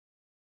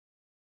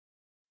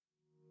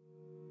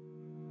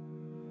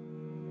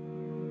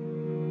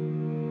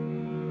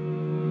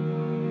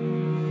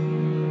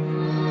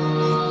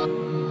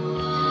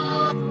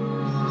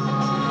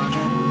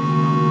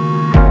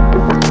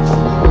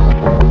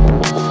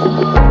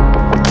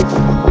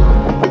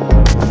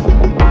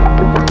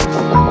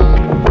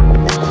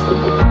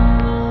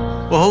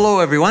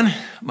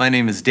My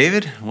name is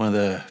David, one of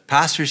the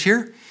pastors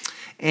here,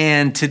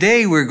 and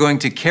today we're going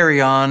to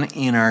carry on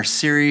in our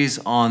series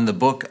on the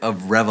book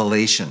of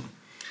Revelation.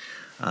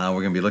 We're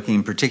going to be looking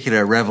in particular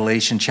at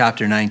Revelation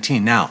chapter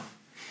 19. Now,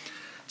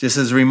 just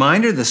as a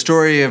reminder, the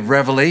story of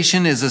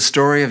Revelation is a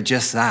story of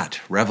just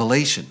that,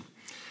 revelation.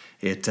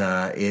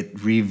 It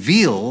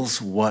reveals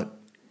what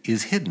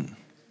is hidden.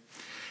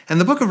 And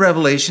the book of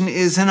Revelation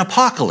is an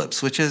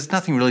apocalypse, which has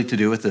nothing really to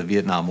do with the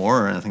Vietnam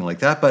War or anything like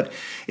that, but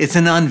it's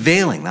an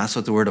unveiling. That's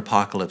what the word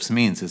apocalypse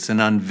means. It's an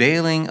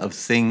unveiling of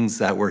things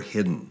that were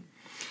hidden.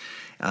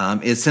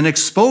 It's an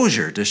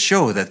exposure to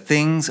show that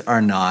things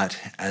are not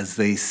as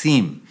they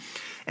seem,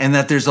 and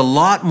that there's a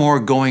lot more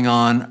going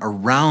on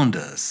around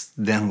us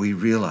than we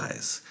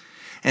realize.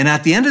 And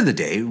at the end of the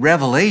day,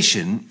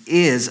 Revelation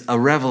is a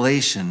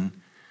revelation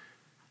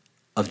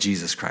of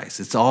Jesus Christ.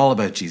 It's all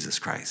about Jesus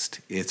Christ.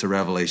 It's a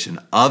revelation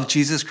of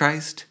Jesus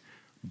Christ,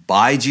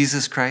 by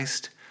Jesus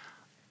Christ,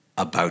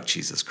 about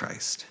Jesus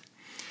Christ.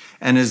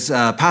 And as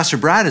Pastor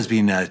Brad has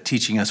been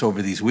teaching us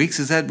over these weeks,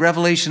 is that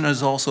Revelation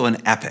is also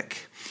an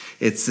epic.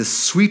 It's this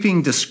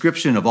sweeping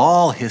description of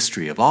all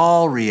history, of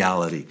all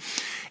reality.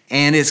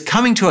 And it's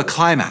coming to a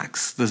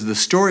climax. The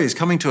story is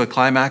coming to a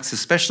climax,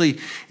 especially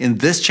in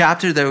this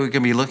chapter that we're going to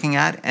be looking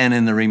at and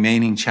in the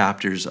remaining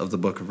chapters of the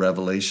book of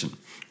Revelation,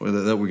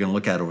 that we're going to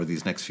look at over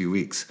these next few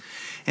weeks.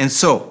 And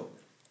so,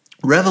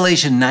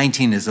 Revelation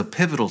 19 is a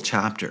pivotal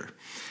chapter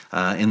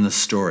in the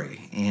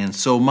story. And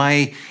so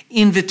my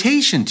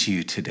invitation to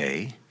you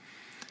today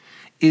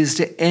is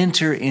to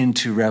enter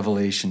into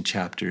Revelation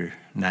chapter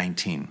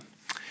 19.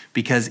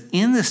 Because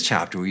in this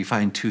chapter, we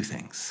find two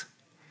things.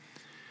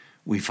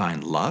 We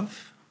find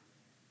love,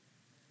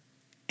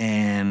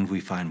 and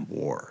we find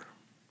war.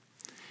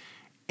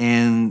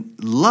 And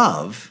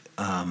love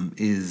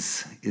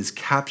is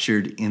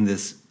captured in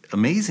this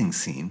amazing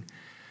scene.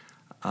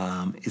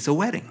 It's a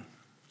wedding,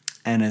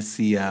 and it's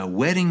the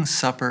wedding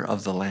supper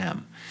of the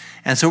Lamb.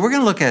 And so we're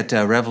going to look at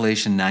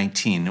Revelation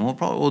 19, and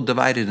we'll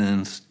divide it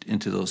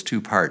into those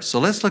two parts. So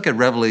let's look at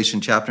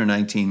Revelation chapter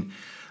 19.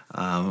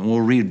 And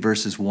we'll read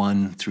verses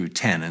 1 through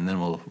 10, and then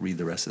we'll read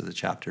the rest of the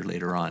chapter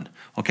later on.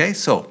 Okay,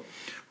 so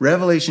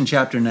Revelation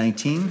chapter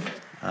 19,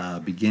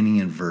 beginning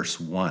in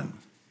verse 1.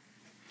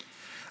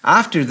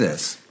 After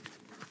this,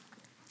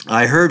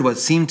 I heard what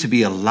seemed to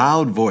be a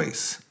loud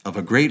voice of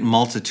a great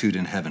multitude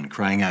in heaven,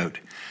 crying out,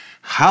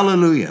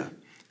 "Hallelujah!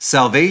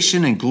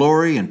 Salvation and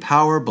glory and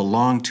power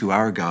belong to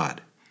our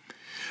God.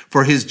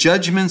 For his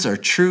judgments are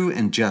true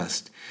and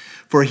just.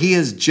 For he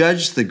has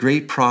judged the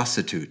great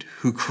prostitute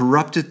who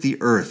corrupted the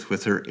earth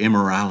with her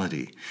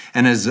immorality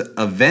and has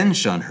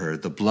avenged on her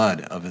the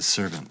blood of his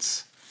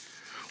servants."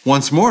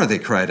 Once more they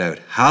cried out,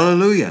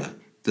 "Hallelujah!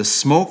 The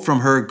smoke from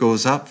her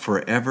goes up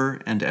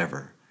forever and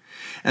ever."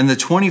 And the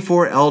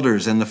 24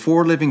 elders and the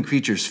 4 living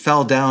creatures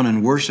fell down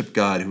and worshiped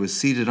God who was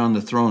seated on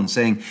the throne,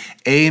 saying,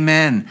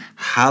 "Amen,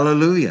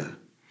 hallelujah."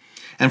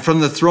 And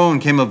from the throne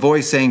came a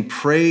voice saying,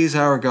 "Praise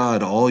our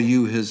God, all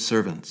you his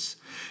servants,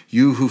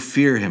 you who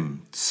fear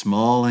him,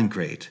 small and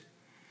great."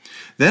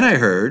 Then I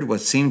heard what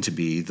seemed to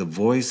be the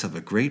voice of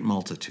a great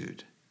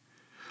multitude,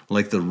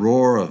 like the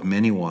roar of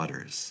many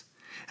waters,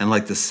 and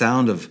like the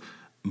sound of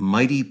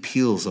mighty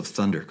peals of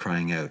thunder,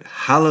 crying out,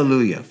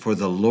 "Hallelujah, for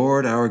the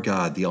Lord our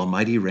God, the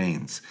Almighty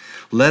reigns.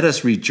 Let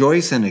us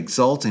rejoice and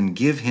exult and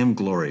give him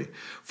glory.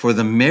 For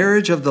the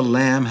marriage of the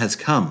Lamb has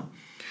come,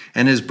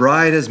 and his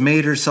bride has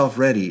made herself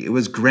ready. It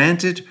was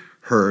granted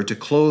her to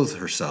clothe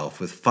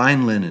herself with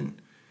fine linen,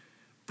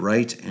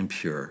 bright and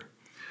pure.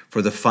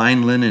 For the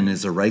fine linen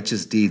is the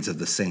righteous deeds of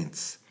the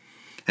saints."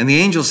 And the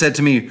angel said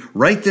to me,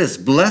 "Write this,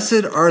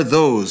 blessed are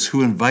those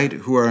who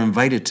are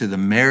invited to the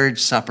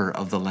marriage supper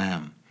of the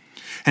Lamb."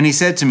 And he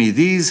said to me,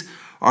 "These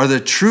are the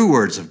true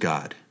words of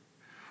God."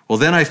 Well,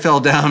 then I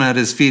fell down at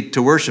his feet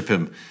to worship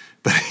him.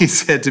 But he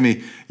said to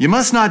me, "You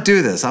must not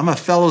do this. I'm a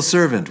fellow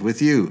servant with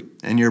you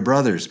and your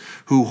brothers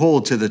who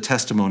hold to the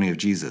testimony of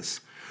Jesus.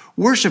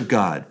 Worship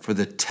God, for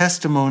the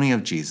testimony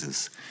of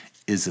Jesus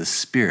is the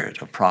spirit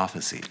of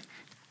prophecy."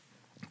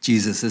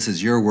 Jesus, this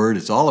is your word.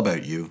 It's all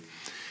about you.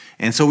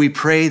 And so we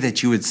pray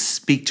that you would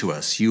speak to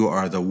us. You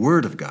are the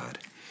word of God.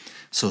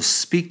 So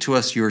speak to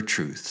us your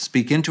truth.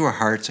 Speak into our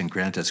hearts and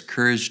grant us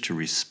courage to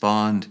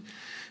respond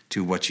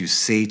to what you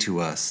say to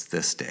us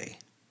this day.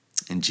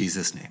 In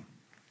Jesus' name,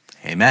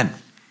 amen.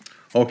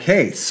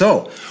 Okay,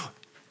 so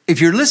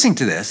if you're listening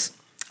to this,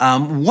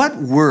 what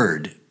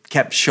word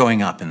kept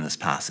showing up in this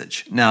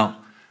passage? Now,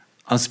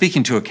 I'm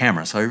speaking to a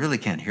camera, so I really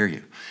can't hear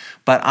you.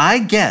 But I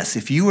guess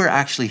if you were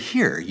actually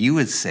here, you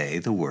would say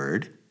the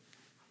word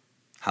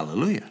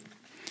hallelujah.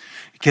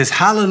 Because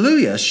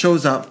hallelujah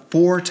shows up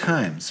 4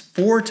 times.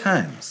 4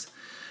 times.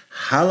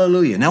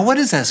 Hallelujah. Now, what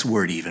does this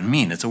word even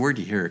mean? It's a word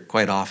you hear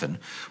quite often.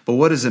 But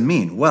what does it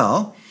mean?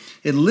 Well,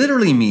 it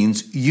literally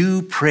means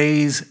you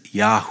praise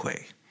Yahweh.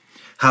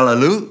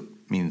 Hallelujah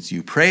means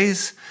you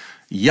praise.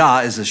 Yah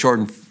is the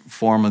shortened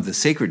form of the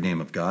sacred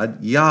name of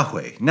God,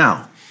 Yahweh.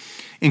 Now,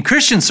 In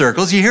Christian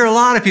circles, you hear a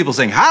lot of people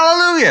saying,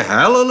 hallelujah,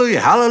 hallelujah,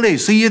 hallelujah.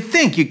 So you'd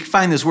think you could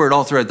find this word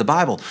all throughout the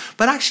Bible,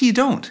 but actually you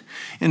don't.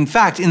 In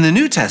fact, in the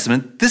New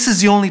Testament, this is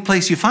the only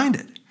place you find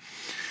it,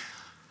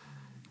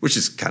 which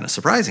is kind of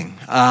surprising.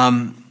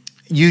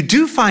 You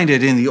do find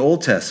it in the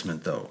Old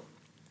Testament, though,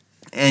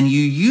 and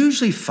you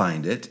usually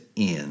find it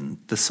in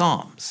the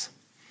Psalms.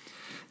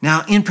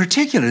 Now, in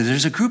particular,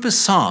 there's a group of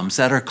Psalms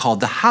that are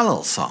called the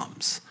Hallel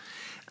Psalms.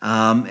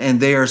 And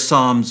they are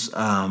Psalms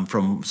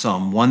from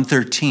Psalm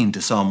 113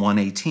 to Psalm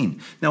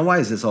 118. Now, why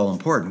is this all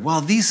important?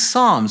 Well, these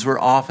Psalms were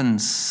often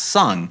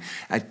sung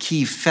at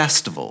key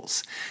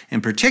festivals,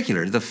 in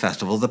particular,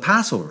 the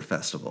Passover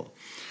festival.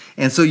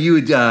 And so you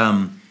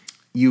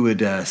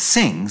would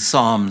sing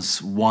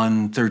Psalms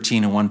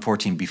 113 and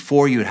 114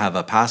 before you would have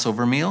a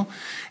Passover meal,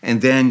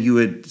 and then you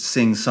would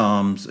sing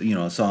Psalms,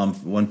 Psalm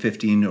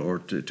 115 or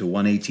to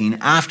 118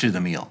 after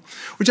the meal,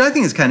 which I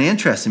think is kind of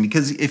interesting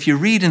because if you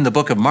read in the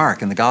book of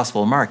Mark, in the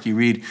Gospel of Mark, you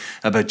read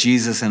about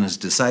Jesus and his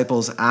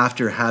disciples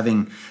after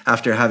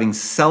having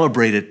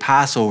celebrated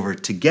Passover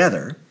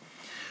together.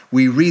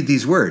 We read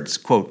these words,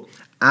 quote,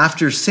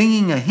 "After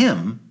singing a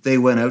hymn, they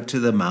went out to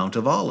the Mount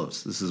of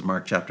Olives." This is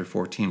Mark chapter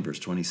 14, verse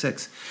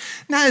 26.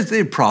 Now,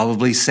 they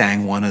probably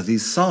sang one of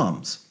these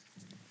psalms.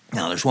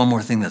 Now, there's one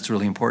more thing that's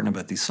really important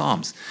about these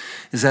psalms,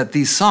 is that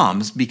these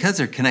psalms, because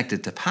they're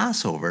connected to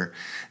Passover,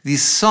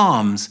 these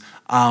psalms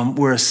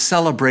were a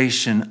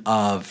celebration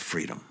of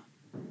freedom.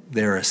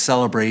 They're a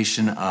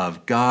celebration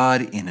of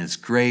God in his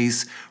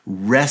grace,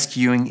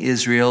 rescuing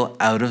Israel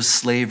out of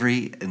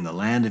slavery in the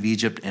land of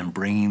Egypt and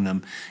bringing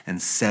them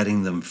and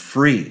setting them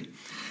free.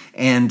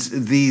 And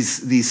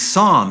these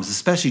psalms,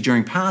 especially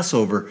during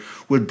Passover,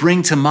 would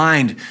bring to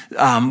mind,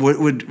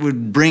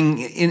 would bring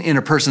in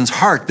a person's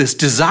heart this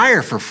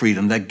desire for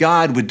freedom, that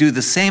God would do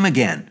the same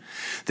again,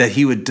 that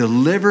he would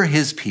deliver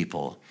his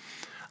people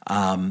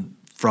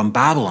from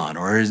Babylon,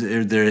 or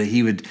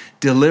he would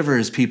deliver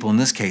his people, in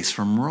this case,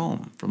 from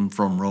Rome,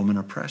 from Roman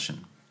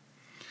oppression.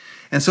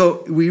 And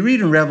so we read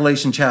in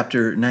Revelation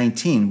chapter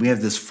 19, we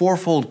have this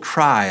fourfold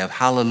cry of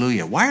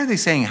hallelujah. Why are they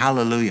saying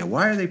hallelujah?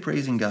 Why are they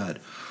praising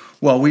God?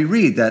 Well, we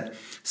read that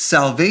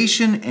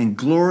salvation and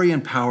glory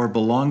and power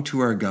belong to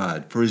our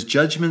God, for his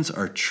judgments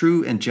are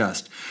true and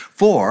just.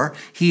 For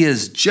he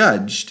has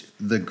judged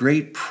the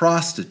great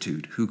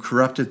prostitute who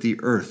corrupted the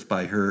earth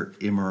by her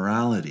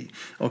immorality.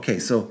 Okay,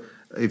 so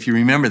if you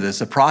remember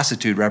this, a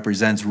prostitute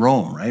represents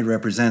Rome, right? It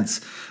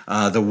represents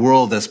the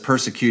world that's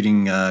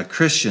persecuting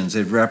Christians.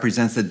 It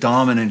represents the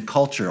dominant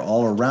culture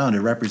all around.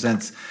 It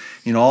represents,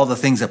 all the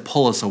things that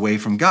pull us away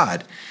from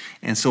God.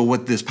 And so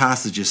what this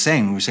passage is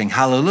saying, we're saying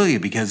hallelujah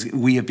because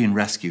we have been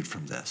rescued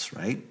from this,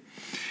 right?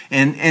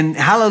 And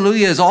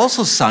hallelujah is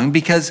also sung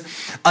because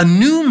a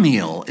new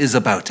meal is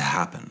about to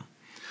happen.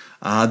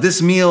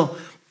 This meal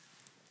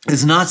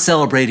is not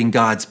celebrating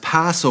God's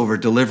Passover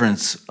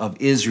deliverance of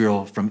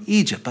Israel from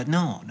Egypt, but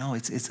no,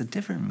 it's a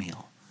different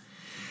meal.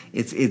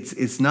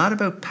 It's not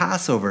about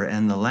Passover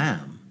and the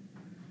lamb.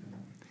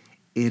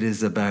 It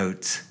is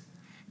about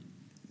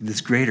this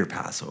greater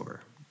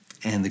Passover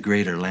and the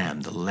greater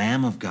lamb, the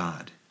Lamb of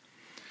God,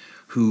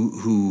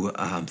 who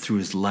through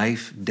his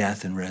life,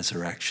 death, and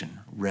resurrection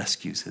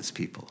rescues his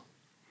people.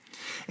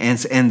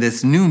 And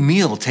this new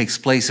meal takes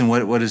place in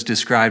what is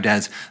described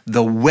as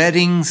the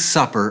wedding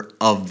supper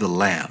of the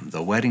Lamb.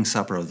 The wedding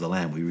supper of the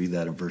Lamb. We read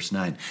that in verse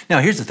 9. Now,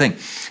 here's the thing.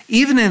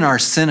 Even in our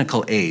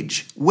cynical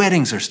age,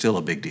 weddings are still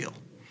a big deal.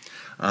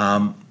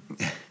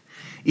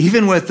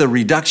 Even with the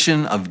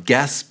reduction of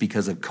guests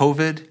because of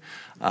COVID,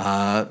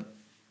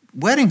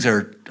 weddings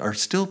are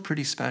still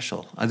pretty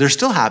special. They're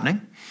still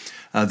happening.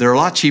 They're a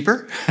lot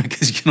cheaper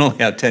because you can only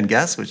have 10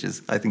 guests, which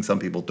is, I think some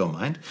people don't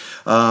mind.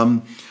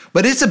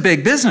 But it's a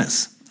big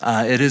business.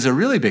 It is a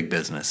really big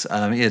business.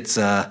 It's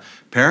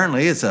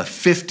apparently it's a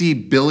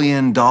 $50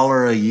 billion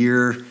a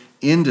year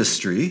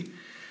industry.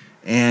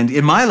 And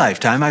in my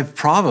lifetime, I've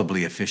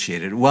probably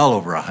officiated well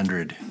over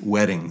 100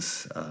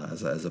 weddings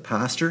as a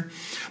pastor.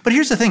 But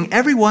here's the thing.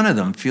 Every one of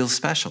them feels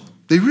special.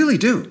 They really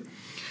do.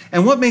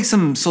 And what makes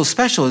them so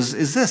special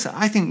is this.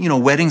 I think,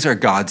 weddings are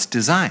God's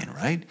design,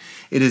 right?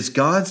 It is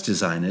God's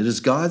design. It is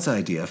God's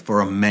idea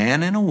for a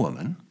man and a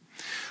woman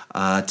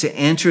to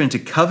enter into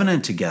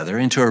covenant together,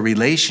 into a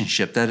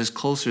relationship that is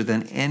closer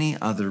than any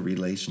other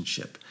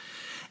relationship.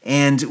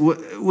 And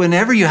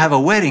whenever you have a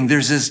wedding,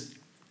 there's this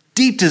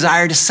deep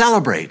desire to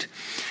celebrate.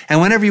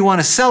 And whenever you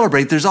want to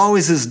celebrate, there's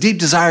always this deep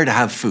desire to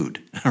have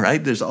food,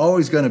 right? There's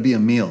always going to be a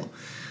meal.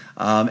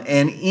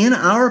 And in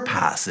our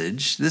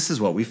passage, this is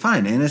what we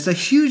find. And it's a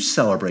huge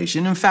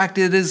celebration. In fact,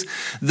 it is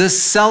the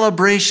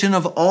celebration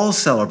of all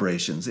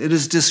celebrations. It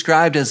is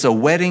described as a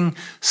wedding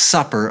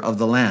supper of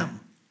the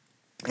Lamb.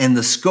 And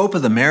the scope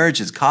of the marriage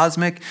is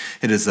cosmic.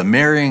 It is the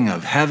marrying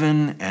of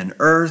heaven and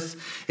earth.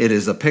 It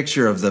is a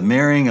picture of the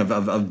marrying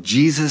of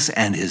Jesus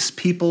and his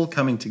people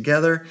coming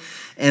together.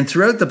 And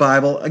throughout the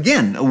Bible,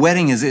 again, a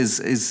wedding is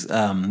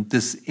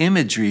this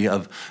imagery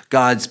of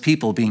God's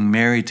people being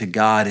married to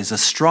God is a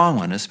strong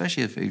one,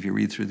 especially if you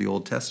read through the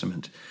Old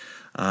Testament.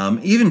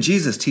 Even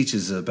Jesus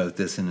teaches about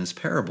this in his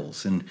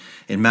parables. In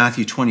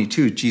Matthew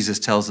 22, Jesus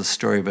tells a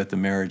story about the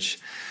marriage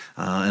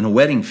and a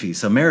wedding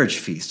feast, a marriage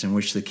feast, in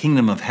which the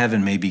kingdom of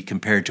heaven may be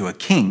compared to a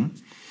king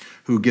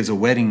who gives a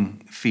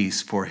wedding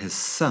feast for his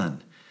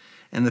son.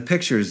 And the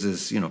picture is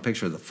this,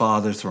 picture of the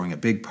father throwing a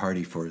big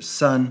party for his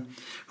son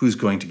who's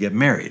going to get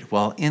married.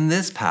 Well, in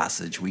this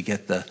passage, we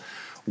get the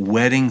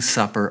wedding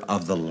supper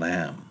of the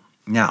Lamb.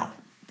 Now,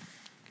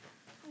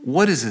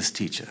 what does this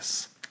teach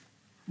us?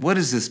 What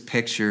is this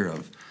picture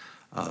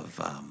of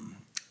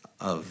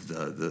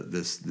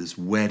this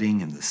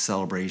wedding and this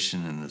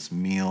celebration and this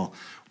meal?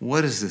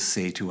 What does this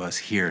say to us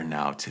here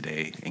now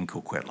today in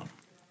Coquitlam?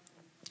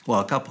 Well,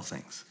 a couple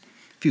things,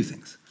 a few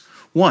things.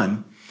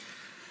 One,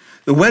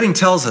 the wedding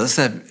tells us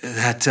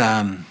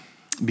that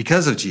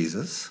because of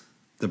Jesus,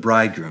 the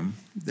bridegroom,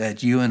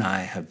 that you and I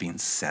have been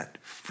set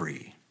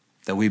free.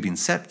 That we've been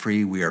set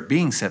free, we are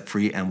being set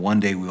free, and one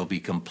day we will be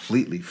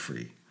completely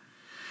free.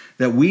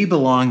 That we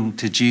belong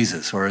to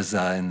Jesus, or as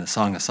in the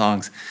Song of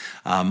Songs,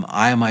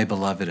 I am my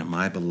beloved and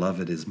my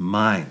beloved is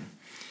mine.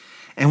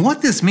 And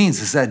what this means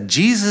is that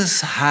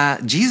Jesus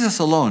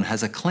alone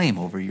has a claim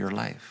over your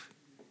life.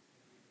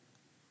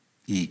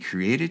 He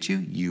created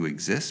you, you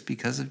exist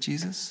because of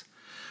Jesus,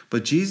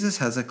 but Jesus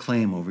has a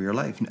claim over your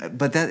life.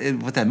 But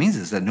what that means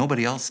is that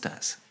nobody else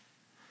does.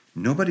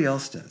 Nobody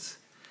else does.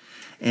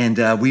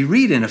 And we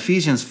read in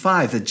Ephesians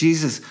 5 that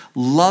Jesus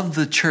loved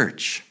the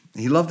church.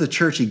 He loved the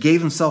church. He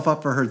gave himself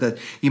up for her that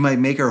he might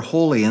make her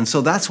holy. And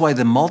so that's why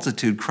the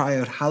multitude cry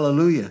out,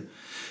 hallelujah,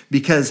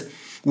 because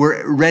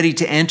we're ready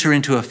to enter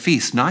into a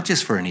feast, not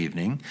just for an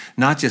evening,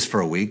 not just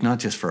for a week, not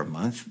just for a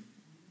month,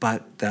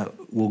 but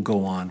that will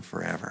go on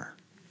forever.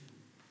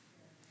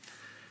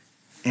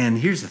 And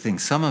here's the thing.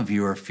 Some of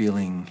you are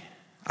feeling,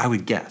 I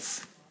would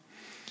guess,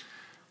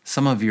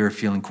 some of you are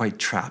feeling quite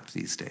trapped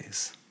these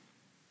days.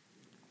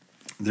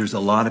 There's a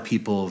lot of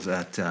people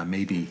that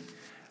may be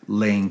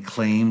laying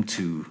claim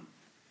to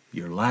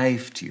your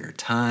life, to your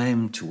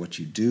time, to what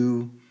you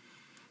do,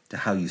 to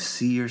how you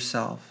see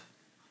yourself,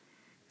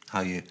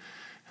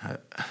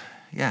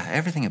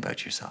 everything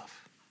about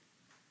yourself.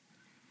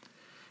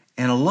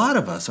 And a lot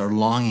of us are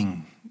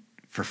longing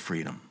for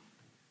freedom.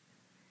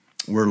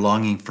 We're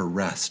longing for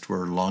rest.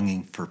 We're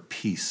longing for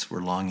peace.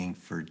 We're longing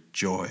for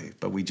joy,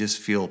 but we just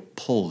feel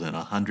pulled in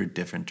 100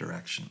 different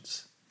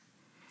directions.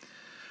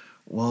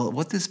 Well,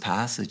 what this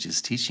passage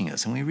is teaching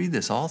us, and we read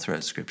this all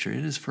throughout Scripture,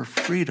 it is for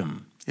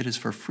freedom. It is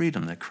for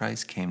freedom that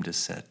Christ came to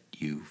set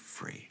you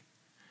free.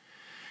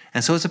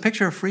 And so it's a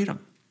picture of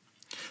freedom.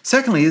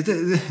 Secondly,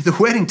 the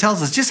wedding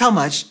tells us just how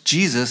much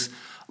Jesus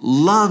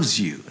loves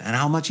you and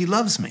how much he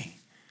loves me.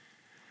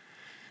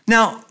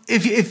 Now,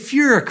 if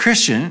you're a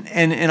Christian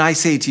and I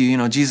say to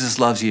you, Jesus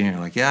loves you, and you're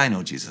like, yeah, I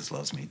know Jesus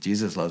loves me.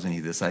 Jesus loves me,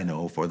 this I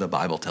know, for the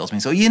Bible tells me.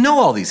 So you know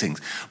all these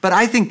things. But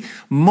I think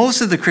most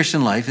of the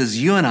Christian life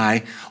is you and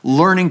I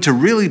learning to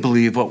really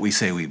believe what we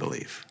say we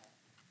believe.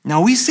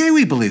 Now, we say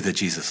we believe that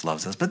Jesus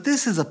loves us, but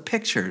this is a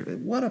picture.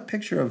 What a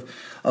picture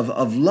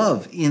of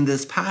love in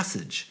this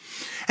passage.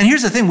 And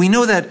here's the thing. We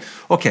know that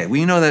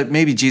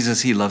maybe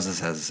Jesus, he loves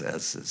us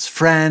as his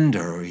friend,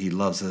 or he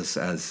loves us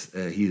as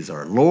he is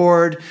our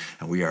Lord,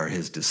 and we are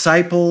his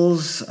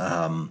disciples.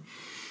 But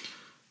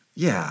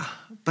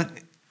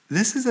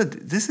this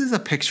is a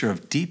picture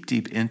of deep,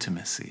 deep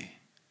intimacy.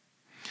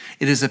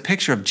 It is a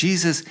picture of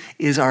Jesus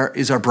is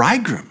our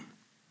bridegroom,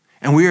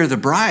 and we are the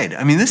bride.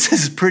 I mean, this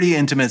is pretty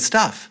intimate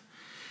stuff.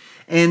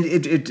 And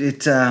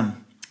it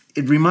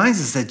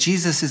reminds us that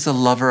Jesus is the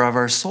lover of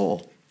our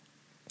soul.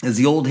 As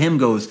the old hymn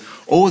goes,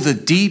 oh, the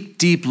deep,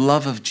 deep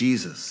love of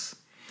Jesus,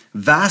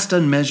 vast,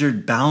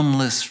 unmeasured,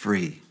 boundless,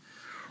 free,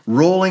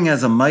 rolling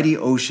as a mighty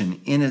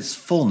ocean in its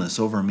fullness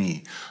over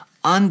me,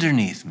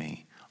 underneath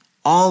me,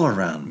 all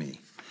around me,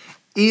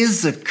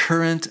 is the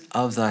current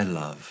of thy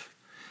love,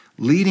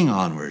 leading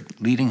onward,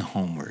 leading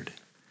homeward,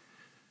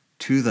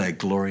 to thy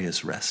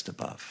glorious rest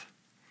above.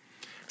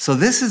 So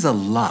this is a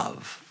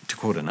love, to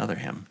quote another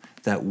hymn,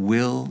 that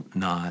will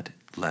not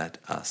let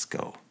us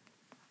go.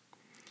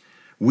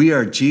 We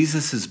are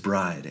Jesus'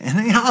 bride.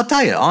 And I'll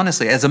tell you,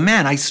 honestly, as a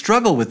man, I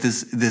struggle with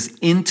this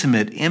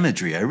intimate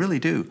imagery. I really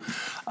do.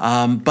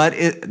 But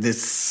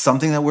it's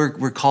something that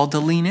we're called to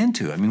lean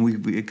into. I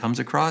mean, it comes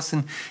across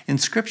in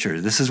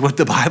Scripture. This is what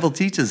the Bible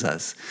teaches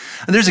us.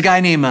 And there's a guy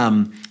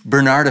named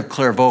Bernard of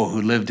Clairvaux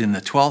who lived in the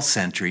 12th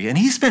century, and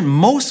he spent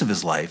most of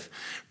his life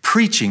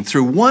preaching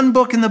through one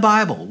book in the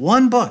Bible,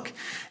 one book,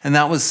 and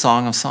that was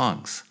Song of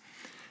Songs.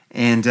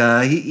 And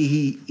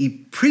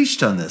he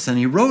preached on this and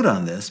he wrote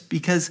on this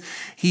because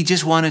he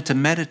just wanted to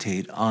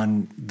meditate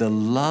on the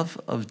love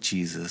of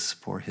Jesus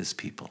for his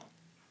people.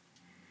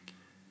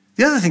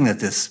 The other thing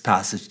that this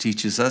passage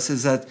teaches us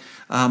is that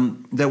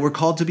we're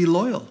called to be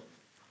loyal.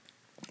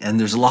 And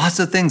there's lots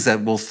of things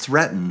that will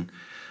threaten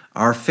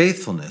our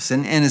faithfulness.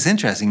 And it's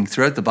interesting,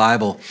 throughout the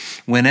Bible,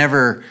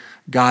 whenever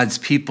God's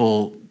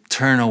people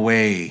turn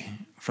away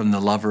from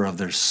the lover of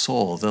their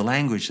soul, the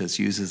language that's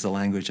used is the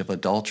language of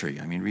adultery.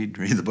 I mean, read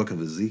the book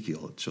of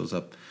Ezekiel. It shows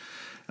up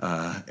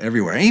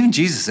everywhere. And even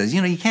Jesus says,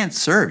 you can't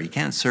serve. You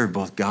can't serve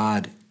both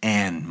God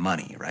and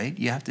money, right?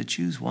 You have to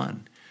choose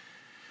one.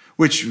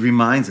 Which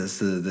reminds us,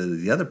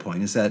 the other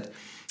point is that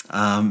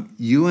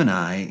you and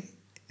I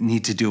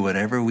need to do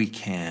whatever we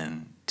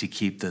can to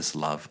keep this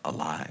love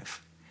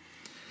alive.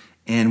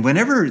 And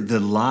whenever the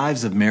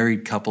lives of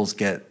married couples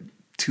get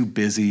too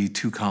busy,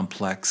 too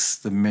complex,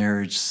 the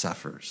marriage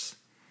suffers.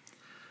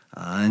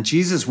 And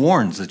Jesus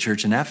warns the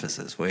church in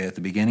Ephesus, way at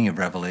the beginning of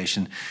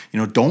Revelation,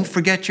 don't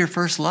forget your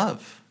first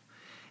love.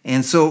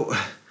 And so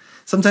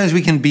sometimes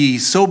we can be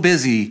so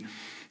busy,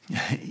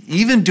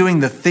 even doing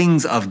the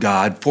things of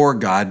God, for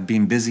God,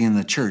 being busy in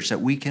the church,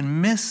 that we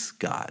can miss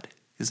God.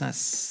 Isn't that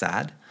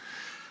sad?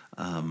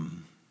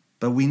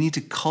 But we need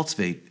to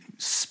cultivate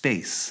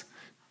space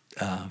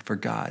for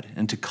God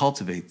and to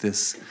cultivate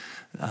this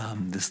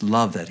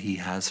love that he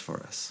has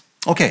for us.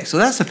 Okay, so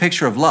that's a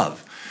picture of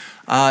love.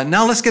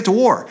 Now let's get to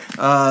war.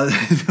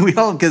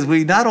 Because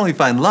we not only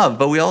find love,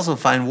 but we also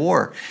find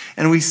war.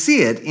 And we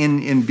see it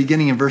in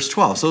beginning in verse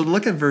 12. So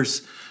look at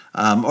verse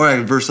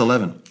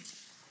 11.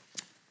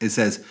 It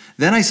says,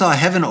 "Then I saw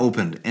heaven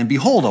opened, and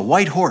behold, a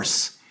white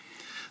horse.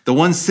 The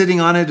one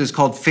sitting on it is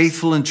called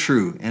Faithful and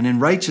True, and in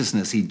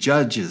righteousness he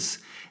judges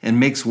and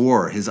makes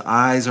war. His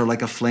eyes are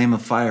like a flame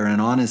of fire,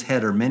 and on his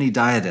head are many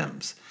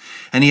diadems.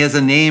 And he has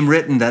a name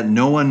written that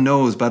no one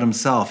knows but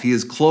himself. He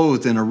is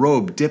clothed in a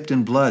robe dipped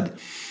in blood,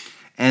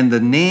 and the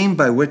name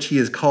by which he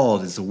is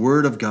called is the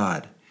Word of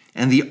God.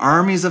 And the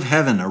armies of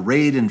heaven,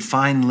 arrayed in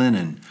fine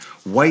linen,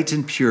 white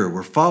and pure,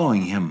 were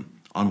following him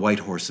on white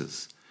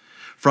horses.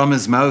 From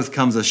his mouth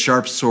comes a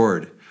sharp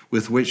sword,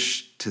 with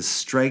which to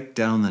strike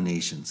down the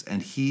nations,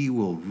 and he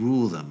will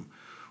rule them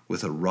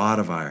with a rod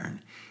of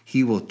iron.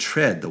 He will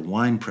tread the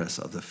winepress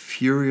of the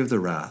fury of the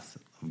wrath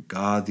of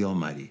God the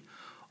Almighty.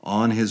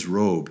 On his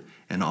robe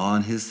and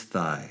on his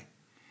thigh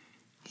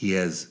he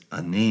has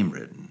a name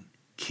written,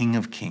 King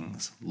of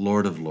Kings,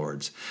 Lord of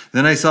Lords.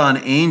 Then I saw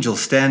an angel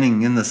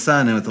standing in the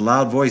sun, and with a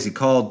loud voice he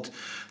called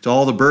to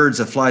all the birds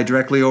that fly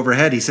directly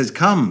overhead. He says,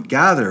 "Come,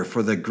 gather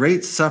for the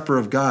great supper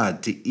of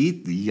God, to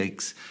eat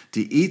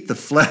the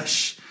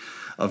flesh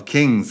of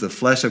kings, the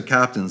flesh of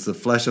captains, the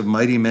flesh of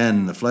mighty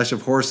men, the flesh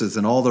of horses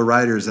and all the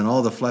riders, and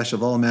all the flesh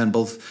of all men,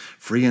 both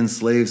free and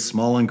slaves,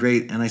 small and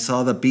great. And I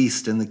saw the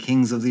beast and the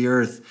kings of the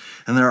earth,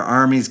 and their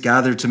armies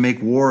gathered to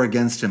make war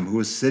against him who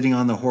was sitting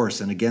on the horse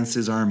and against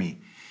his army.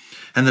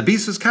 And the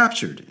beast was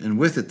captured, and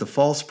with it the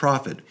false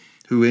prophet,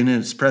 who in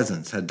his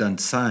presence had done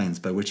signs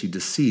by which he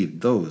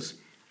deceived those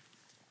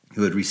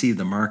who had received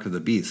the mark of the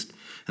beast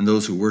and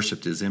those who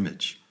worshipped his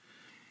image.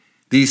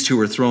 These two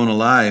were thrown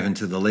alive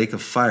into the lake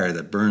of fire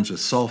that burns with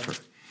sulfur,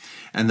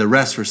 and the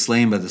rest were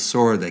slain by the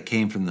sword that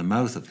came from the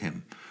mouth of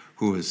him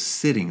who was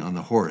sitting on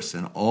the horse,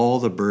 and all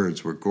the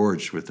birds were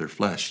gorged with their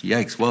flesh."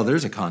 Yikes. Well,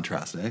 there's a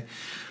contrast, eh?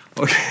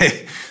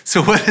 Okay,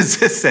 so what is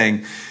this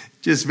saying?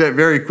 Just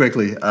very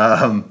quickly.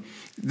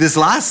 This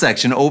last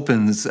section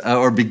opens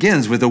or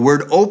begins with the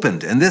word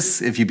opened. And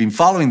this, if you've been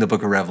following the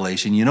book of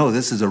Revelation, you know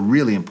this is a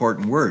really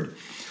important word.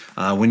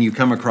 When you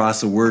come across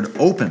the word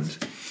opened,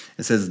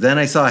 it says, "Then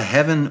I saw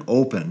heaven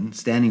open,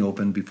 standing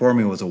open. Before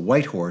me was a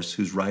white horse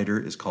whose rider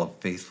is called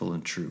Faithful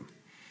and True."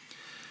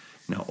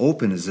 Now,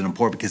 open is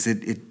important because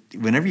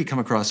whenever you come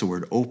across the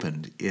word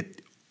opened,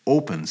 it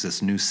opens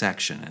this new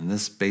section. And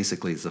this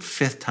basically is the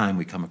fifth time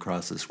we come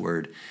across this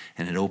word,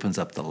 and it opens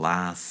up the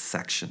last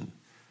section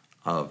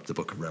of the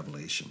book of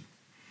Revelation.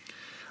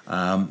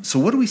 So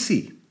what do we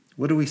see?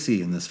 What do we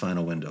see in this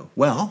final window?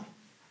 Well,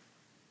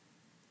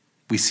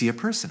 we see a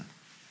person.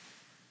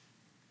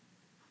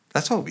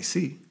 That's all we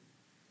see.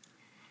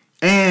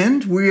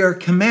 And we are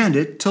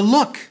commanded to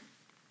look.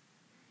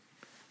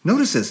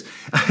 Notice this.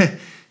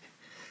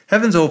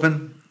 Heaven's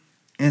open,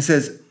 and it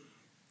says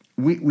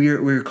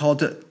we're called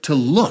to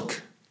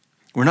look.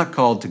 We're not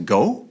called to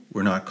go.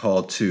 We're not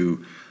called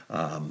to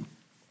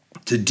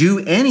do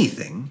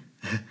anything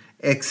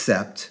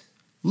except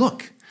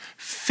look.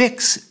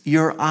 Fix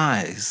your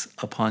eyes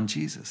upon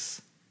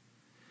Jesus.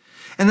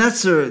 And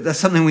that's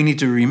something we need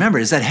to remember,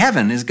 is that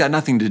heaven has got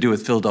nothing to do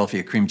with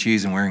Philadelphia cream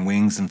cheese and wearing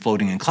wings and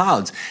floating in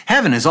clouds.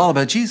 Heaven is all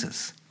about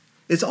Jesus.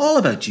 It's all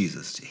about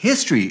Jesus.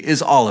 History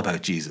is all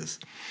about Jesus.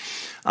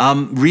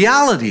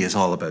 Reality is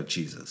all about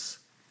Jesus.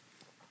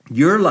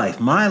 Your life,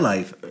 my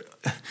life,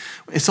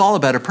 it's all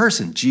about a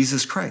person,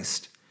 Jesus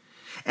Christ.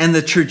 And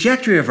the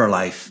trajectory of our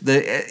life,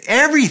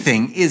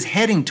 everything is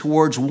heading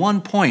towards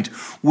one point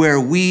where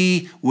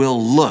we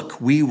will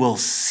look, we will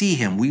see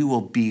him, we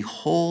will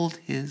behold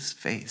his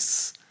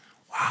face.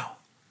 Wow.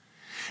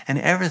 And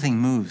everything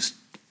moves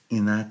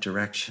in that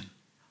direction.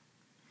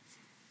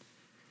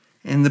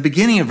 In the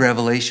beginning of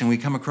Revelation, we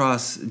come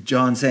across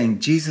John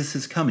saying, Jesus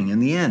is coming. In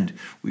the end,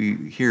 we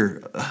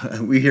hear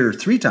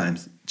 3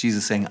 times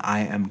Jesus saying, I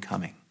am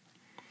coming.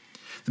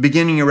 The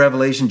beginning of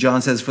Revelation,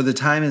 John says, for the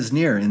time is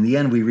near. In the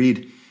end, we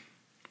read,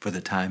 for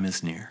the time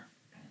is near.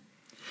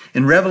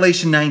 In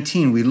Revelation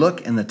 19, we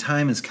look and the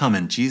time is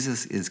coming.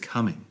 Jesus is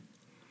coming.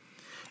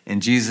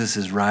 And Jesus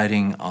is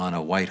riding on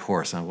a white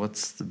horse. Now,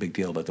 what's the big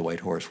deal about the white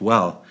horse?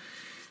 Well,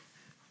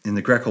 in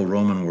the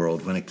Greco-Roman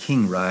world, when a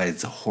king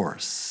rides a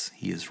horse,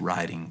 he is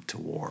riding to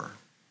war.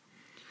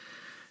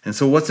 And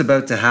so what's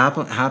about to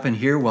happen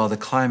here? Well, the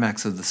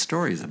climax of the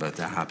story is about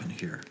to happen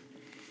here.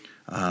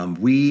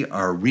 We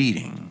are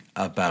reading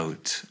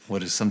about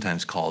what is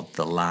sometimes called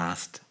the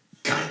last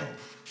battle.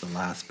 The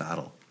last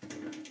battle.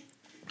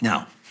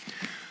 Now,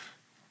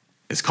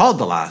 it's called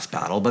the last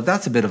battle, but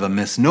that's a bit of a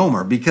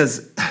misnomer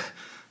because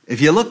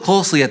if you look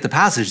closely at the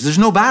passage, there's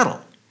no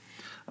battle.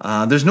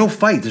 There's no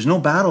fight. There's no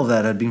battle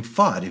that had been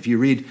fought. If you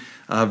read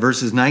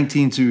verses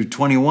 19 to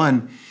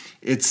 21,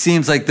 it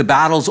seems like the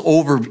battle's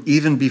over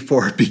even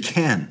before it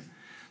began.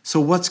 So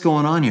what's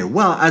going on here?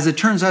 Well, as it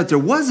turns out, there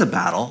was a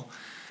battle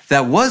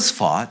that was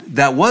fought,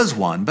 that was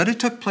won, but it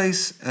took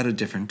place at a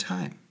different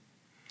time.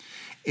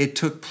 It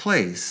took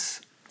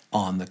place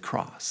on the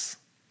cross.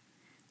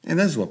 And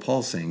that's what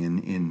Paul's saying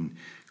in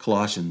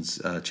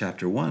Colossians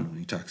chapter 1, when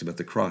he talks about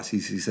the cross. He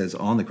says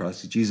on the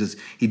cross, Jesus,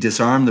 he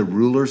disarmed the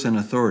rulers and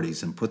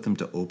authorities and put them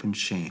to open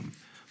shame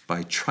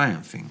by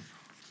triumphing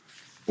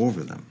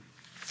over them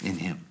in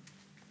him.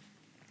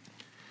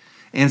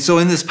 And so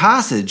in this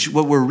passage,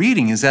 what we're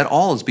reading is that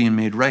all is being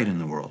made right in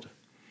the world.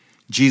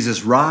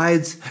 Jesus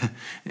rides,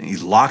 and he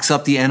locks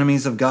up the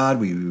enemies of God.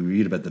 We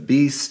read about the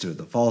beast or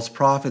the false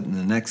prophet. In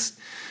the next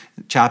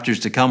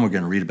chapters to come, we're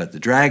going to read about the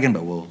dragon,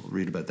 but we'll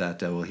read about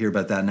that. We'll hear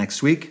about that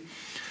next week.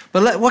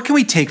 But what can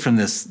we take from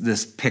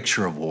this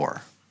picture of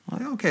war?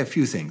 Well, okay, a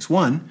few things.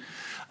 One,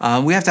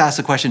 we have to ask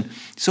the question,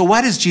 so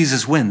why does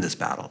Jesus win this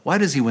battle? Why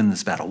does he win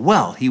this battle?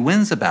 Well, he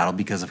wins the battle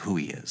because of who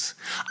he is.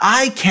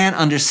 I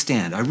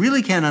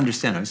really can't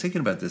understand. I was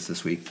thinking about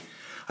this week.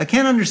 I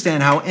can't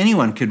understand how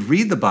anyone could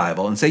read the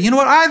Bible and say, you know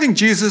what, I think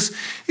Jesus,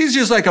 he's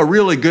just like a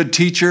really good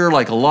teacher,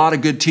 like a lot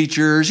of good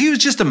teachers. He was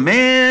just a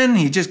man.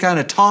 He just kind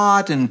of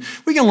taught, and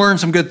we can learn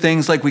some good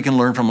things like we can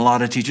learn from a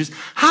lot of teachers.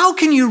 How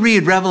can you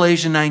read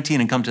Revelation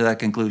 19 and come to that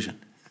conclusion?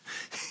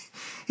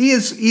 He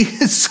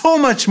is so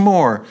much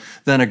more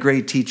than a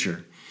great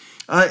teacher.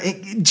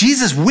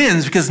 Jesus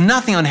wins because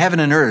nothing on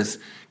heaven and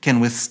earth can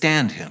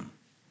withstand him.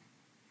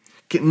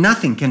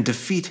 Nothing can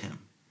defeat him.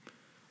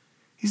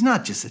 He's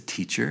not just a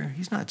teacher.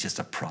 He's not just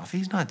a prophet.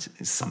 He's not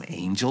some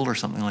angel or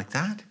something like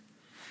that.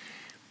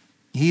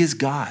 He is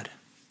God.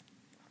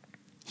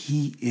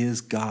 He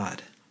is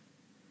God.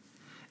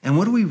 And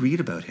what do we read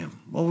about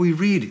him? Well, we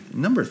read a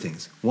number of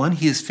things. One,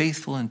 he is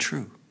faithful and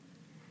true.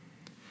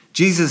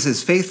 Jesus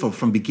is faithful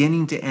from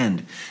beginning to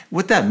end.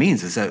 What that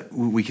means is that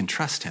we can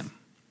trust him.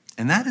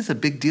 And that is a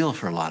big deal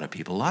for a lot of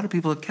people. A lot of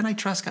people, can I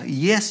trust God?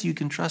 Yes, you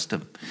can trust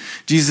him.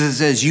 Jesus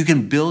says, you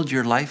can build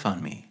your life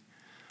on me.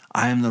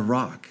 I am the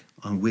rock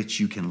on which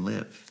you can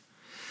live.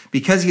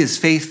 Because he is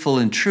faithful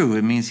and true,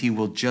 it means he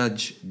will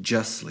judge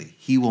justly.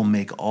 He will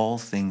make all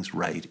things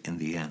right in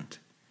the end.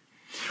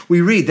 We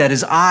read that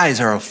his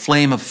eyes are a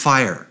flame of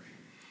fire,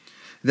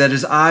 that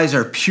his eyes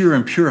are pure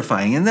and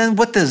purifying. And then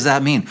what does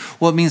that mean?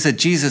 Well, it means that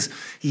Jesus,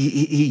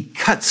 he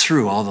cuts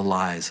through all the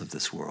lies of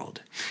this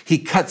world. He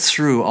cuts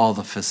through all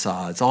the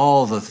facades,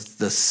 all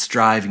the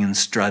striving and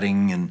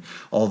strutting and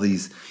all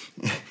these.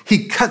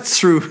 He cuts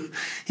through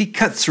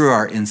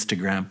our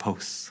Instagram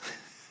posts.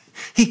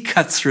 He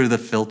cuts through the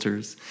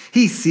filters.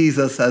 He sees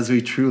us as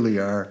we truly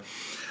are.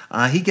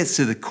 He gets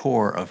to the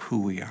core of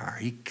who we are.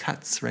 He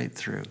cuts right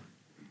through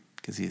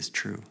because he is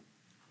true.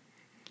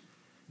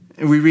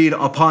 And we read,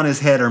 upon his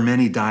head are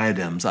many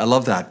diadems. I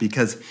love that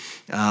because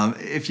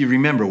if you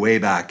remember way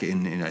back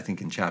in I think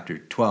in chapter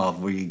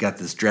 12, where you got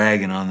this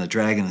dragon on the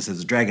dragon, it says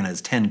the dragon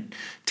has 10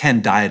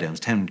 diadems,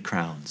 10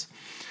 crowns,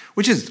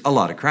 which is a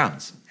lot of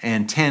crowns.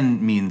 And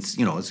 10 means,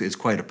 it's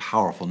quite a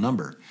powerful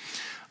number.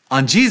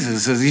 On Jesus, it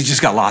says he's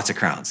just got lots of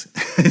crowns.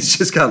 He's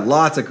just got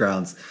lots of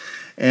crowns.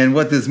 And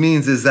what this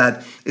means is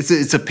that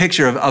it's a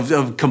picture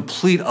of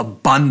complete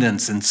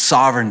abundance and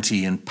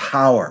sovereignty and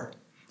power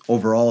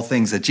over all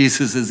things, that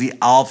Jesus is the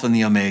Alpha and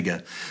the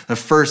Omega, the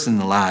first and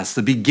the last,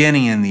 the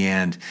beginning and the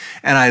end.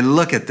 And I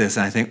look at this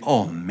and I think,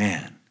 oh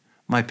man,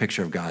 my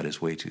picture of God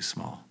is way too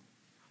small.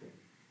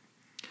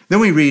 Then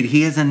we read,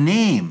 he has a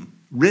name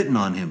written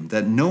on him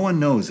that no one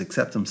knows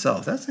except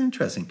himself. That's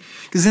interesting.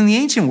 Because in the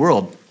ancient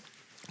world,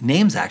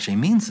 names actually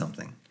mean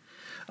something.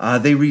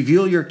 They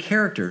reveal your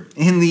character.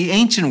 In the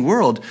ancient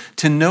world,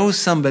 to know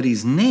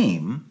somebody's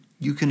name,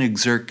 you can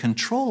exert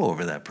control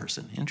over that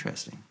person.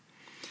 Interesting.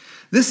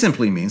 This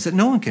simply means that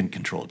no one can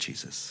control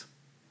Jesus,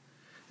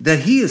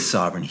 that he is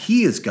sovereign,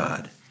 he is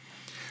God.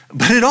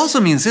 But it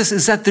also means this,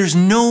 is that there's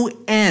no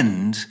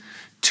end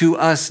to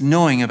us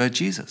knowing about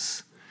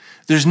Jesus.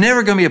 There's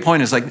never going to be a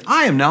point it's like,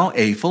 I am now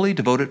a fully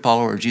devoted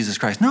follower of Jesus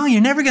Christ. No, you're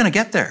never going to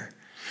get there.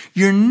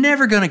 You're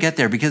never going to get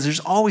there because there's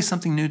always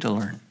something new to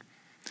learn.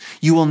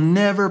 You will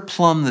never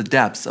plumb the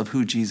depths of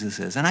who Jesus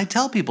is. And I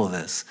tell people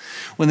this.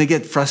 When they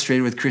get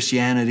frustrated with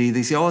Christianity,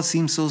 they say, oh, it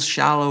seems so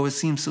shallow, it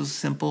seems so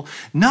simple.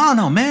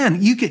 No, man.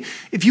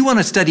 If you want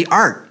to study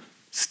art,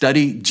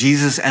 study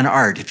Jesus and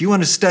art. If you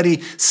want to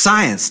study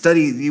science,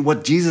 study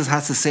what Jesus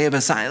has to say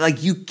about science.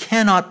 Like, you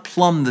cannot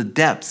plumb the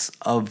depths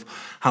of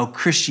how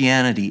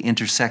Christianity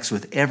intersects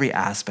with every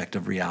aspect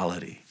of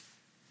reality.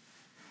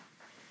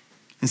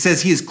 It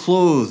says he is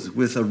clothed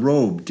with a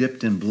robe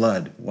dipped in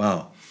blood.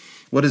 Wow.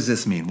 What does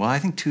this mean? Well, I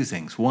think two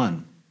things.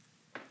 One,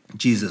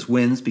 Jesus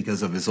wins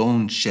because of his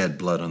own shed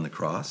blood on the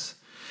cross.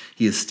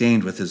 He is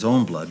stained with his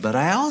own blood. But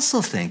I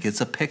also think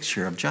it's a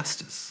picture of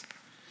justice.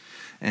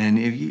 And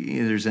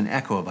there's an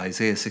echo of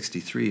Isaiah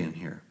 63 in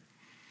here.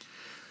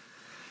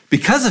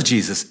 Because of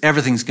Jesus,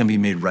 everything's going to be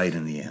made right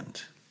in the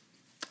end.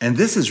 And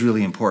this is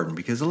really important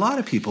because a lot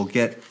of people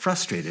get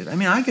frustrated. I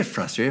mean, I get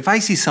frustrated. If I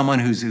see someone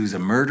who's a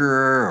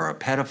murderer or a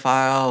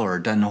pedophile or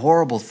done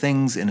horrible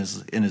things in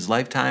his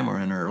lifetime or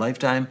in her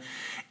lifetime,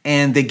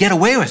 and they get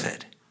away with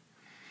it,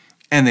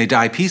 and they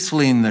die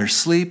peacefully in their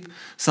sleep,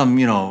 some,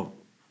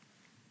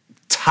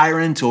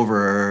 tyrant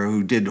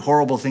who did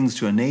horrible things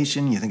to a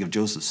nation. You think of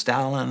Joseph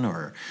Stalin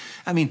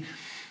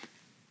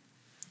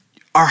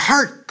our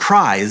heart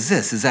cry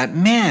is that,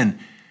 man,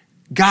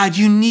 God,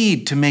 you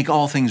need to make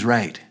all things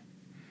right.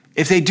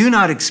 If they do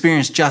not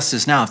experience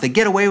justice now, if they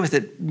get away with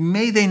it,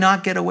 may they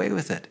not get away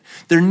with it.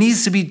 There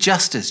needs to be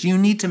justice. You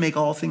need to make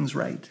all things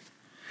right.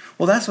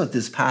 Well, that's what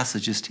this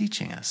passage is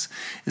teaching us,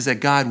 is that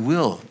God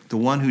will, the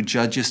one who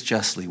judges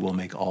justly, will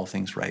make all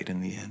things right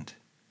in the end.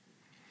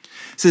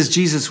 It says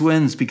Jesus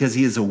wins because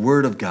he is a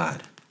word of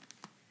God.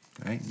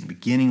 Right? In the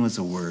beginning was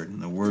the Word,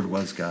 and the Word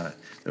was God.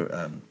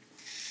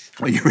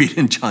 You read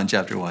in John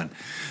chapter 1,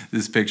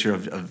 this picture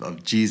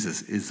of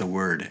Jesus is the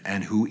Word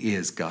and who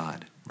is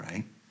God,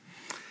 right?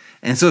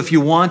 And so if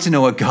you want to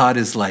know what God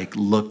is like,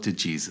 look to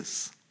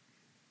Jesus.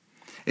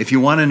 If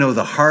you want to know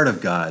the heart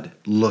of God,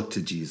 look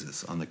to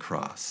Jesus on the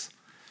cross.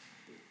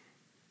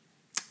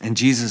 And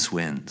Jesus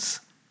wins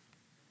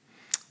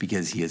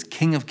because he is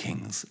King of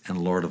Kings and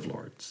Lord of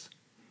Lords.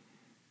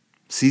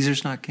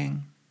 Caesar's not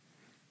king.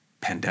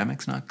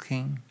 Pandemic's not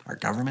king. Our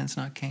government's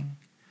not king.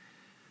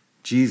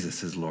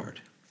 Jesus is Lord.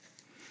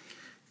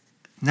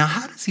 Now,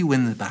 how does he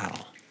win the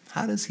battle?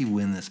 How does he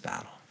win this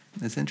battle?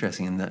 It's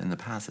interesting. In the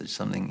passage,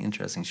 something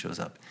interesting shows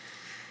up.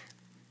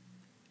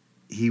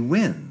 He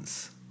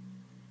wins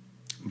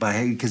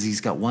because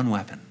he's got one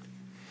weapon.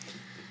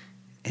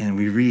 And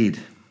we read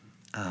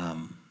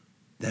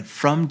that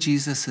from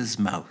Jesus'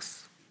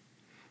 mouth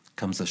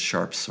comes a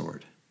sharp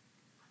sword.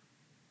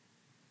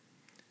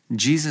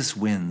 Jesus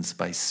wins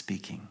by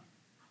speaking.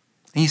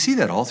 And you see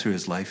that all through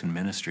his life and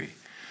ministry.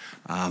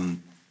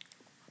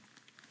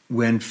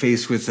 When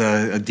faced with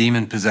a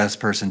demon-possessed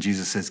person,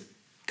 Jesus says,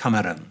 come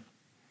out of him.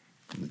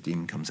 And the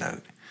demon comes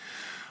out.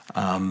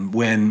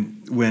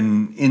 When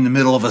in the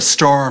middle of a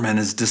storm and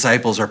his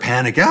disciples are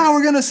panicked,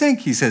 we're going to sink,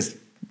 he says,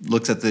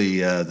 looks at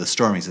the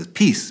storm, he says,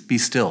 peace, be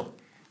still.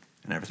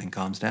 And everything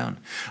calms down.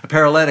 A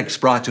paralytic's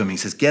brought to him. He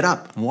says, get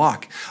up and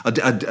walk.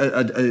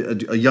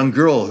 A young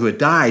girl who had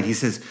died, he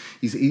says,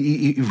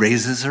 he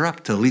raises her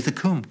up. Talitha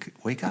cum,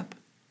 wake up.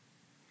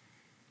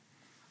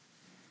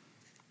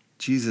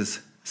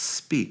 Jesus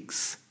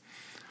speaks.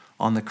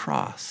 On the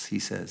cross, he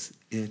says,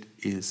 it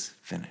is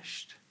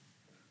finished.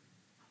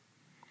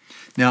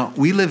 Now,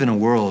 we live in a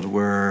world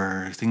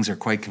where things are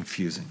quite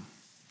confusing.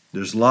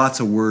 There's lots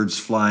of words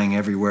flying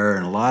everywhere,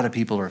 and a lot of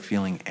people are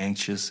feeling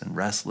anxious and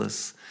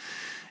restless.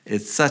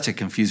 It's such a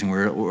confusing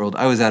world.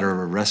 I was at a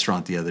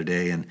restaurant the other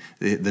day, and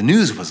the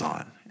news was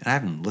on. And I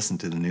haven't listened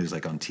to the news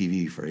like on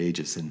TV for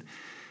ages. And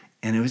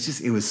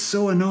it was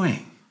so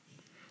annoying.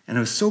 And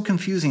it was so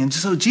confusing. And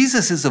so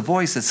Jesus is the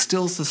voice that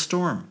stills the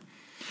storm,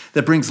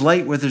 that brings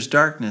light where there's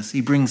darkness.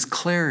 He brings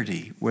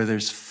clarity where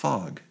there's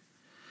fog.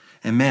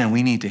 And man,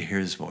 we need to hear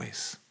his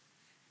voice.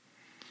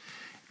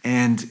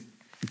 And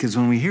because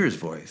when we hear his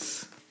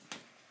voice,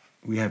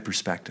 we have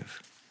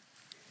perspective.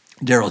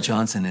 Darrell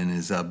Johnson, in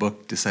his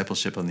book,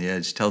 Discipleship on the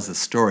Edge, tells this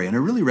story, and it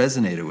really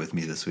resonated with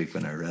me this week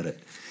when I read it.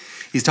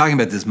 He's talking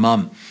about this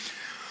mom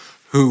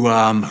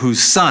whose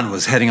son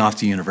was heading off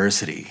to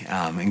university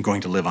and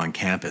going to live on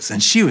campus,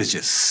 and she was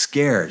just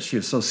scared. She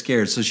was so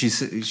scared. So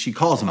she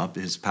calls him up.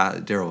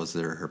 Darrell was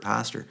her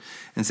pastor,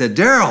 and said,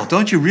 Darrell,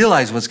 don't you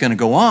realize what's going to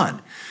go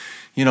on?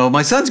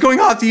 My son's going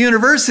off to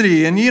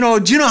university, and, do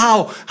you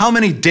know how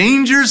many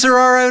dangers there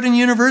are out in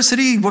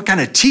university? What kind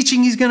of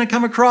teaching he's going to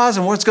come across,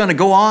 and what's going to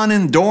go on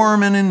in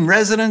dorm and in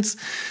residence?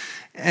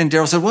 And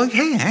Darrell said, well,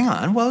 hey, hang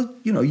on. Well,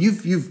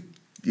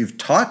 you've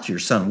taught your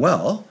son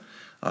well.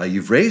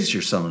 You've raised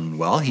your son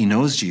well. He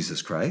knows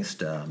Jesus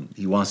Christ.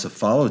 He wants to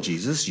follow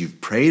Jesus.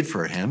 You've prayed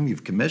for him.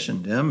 You've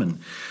commissioned him, and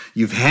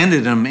you've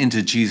handed him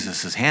into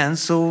Jesus'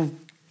 hands, so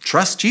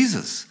trust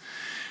Jesus.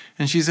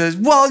 And she says,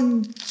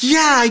 well,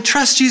 yeah, I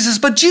trust Jesus,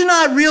 but do you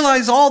not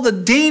realize all the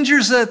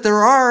dangers that there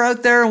are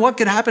out there and what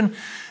could happen?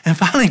 And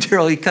finally,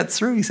 Darrell, he cuts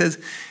through.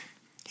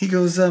 He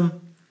goes, you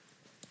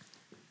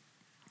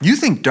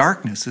think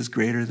darkness is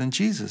greater than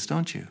Jesus,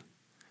 don't you?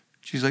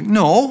 She's like,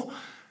 no,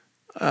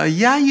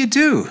 yeah, you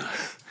do.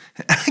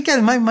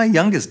 Again, my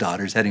youngest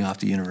daughter's heading off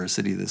to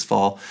university this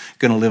fall,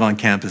 going to live on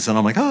campus. And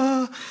I'm like,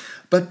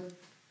 but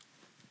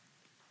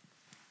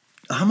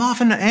I'm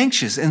often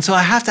anxious. And so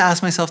I have to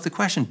ask myself the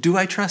question, do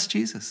I trust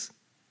Jesus?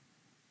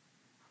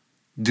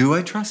 Do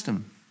I trust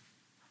him?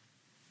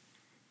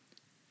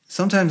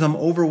 Sometimes I'm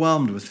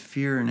overwhelmed with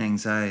fear and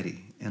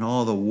anxiety and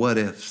all the what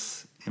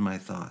ifs in my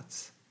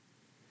thoughts.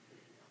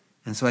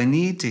 And so I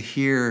need to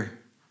hear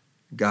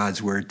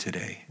God's word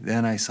today.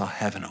 Then I saw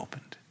heaven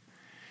opened,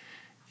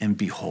 and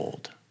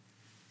behold,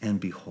 and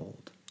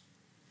behold,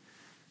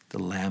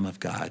 the Lamb of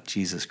God,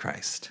 Jesus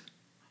Christ.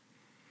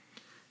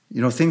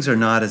 You know, things are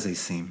not as they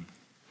seem.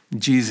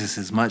 Jesus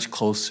is much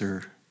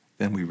closer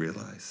than we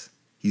realize.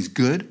 He's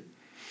good,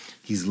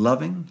 he's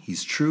loving,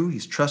 he's true,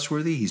 he's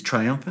trustworthy, he's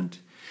triumphant,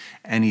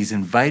 and he's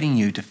inviting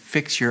you to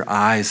fix your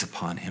eyes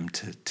upon him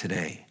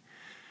today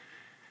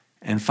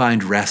and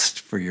find rest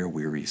for your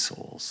weary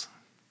souls.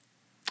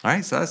 All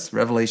right, so that's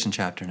Revelation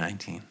chapter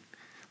 19.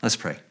 Let's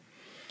pray.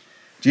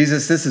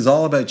 Jesus, this is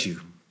all about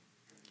you.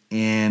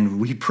 And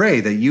we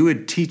pray that you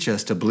would teach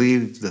us to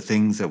believe the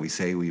things that we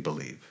say we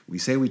believe. We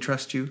say we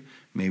trust you.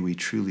 May we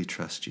truly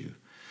trust you.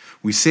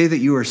 We say that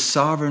you are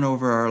sovereign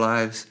over our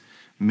lives.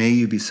 May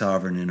you be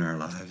sovereign in our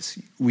lives.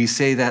 We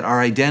say that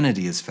our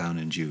identity is found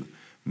in you.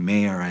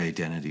 May our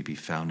identity be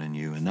found in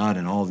you and not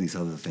in all these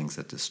other things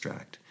that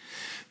distract.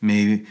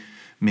 May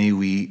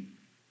we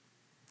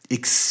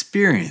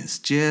experience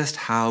just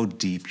how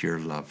deep your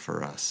love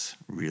for us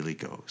really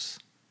goes.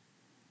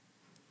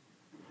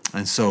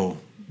 And so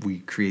we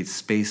create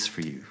space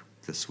for you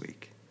this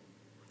week.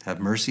 Have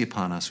mercy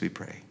upon us, we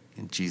pray.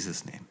 In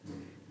Jesus' name,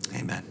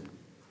 amen.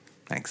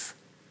 Thanks.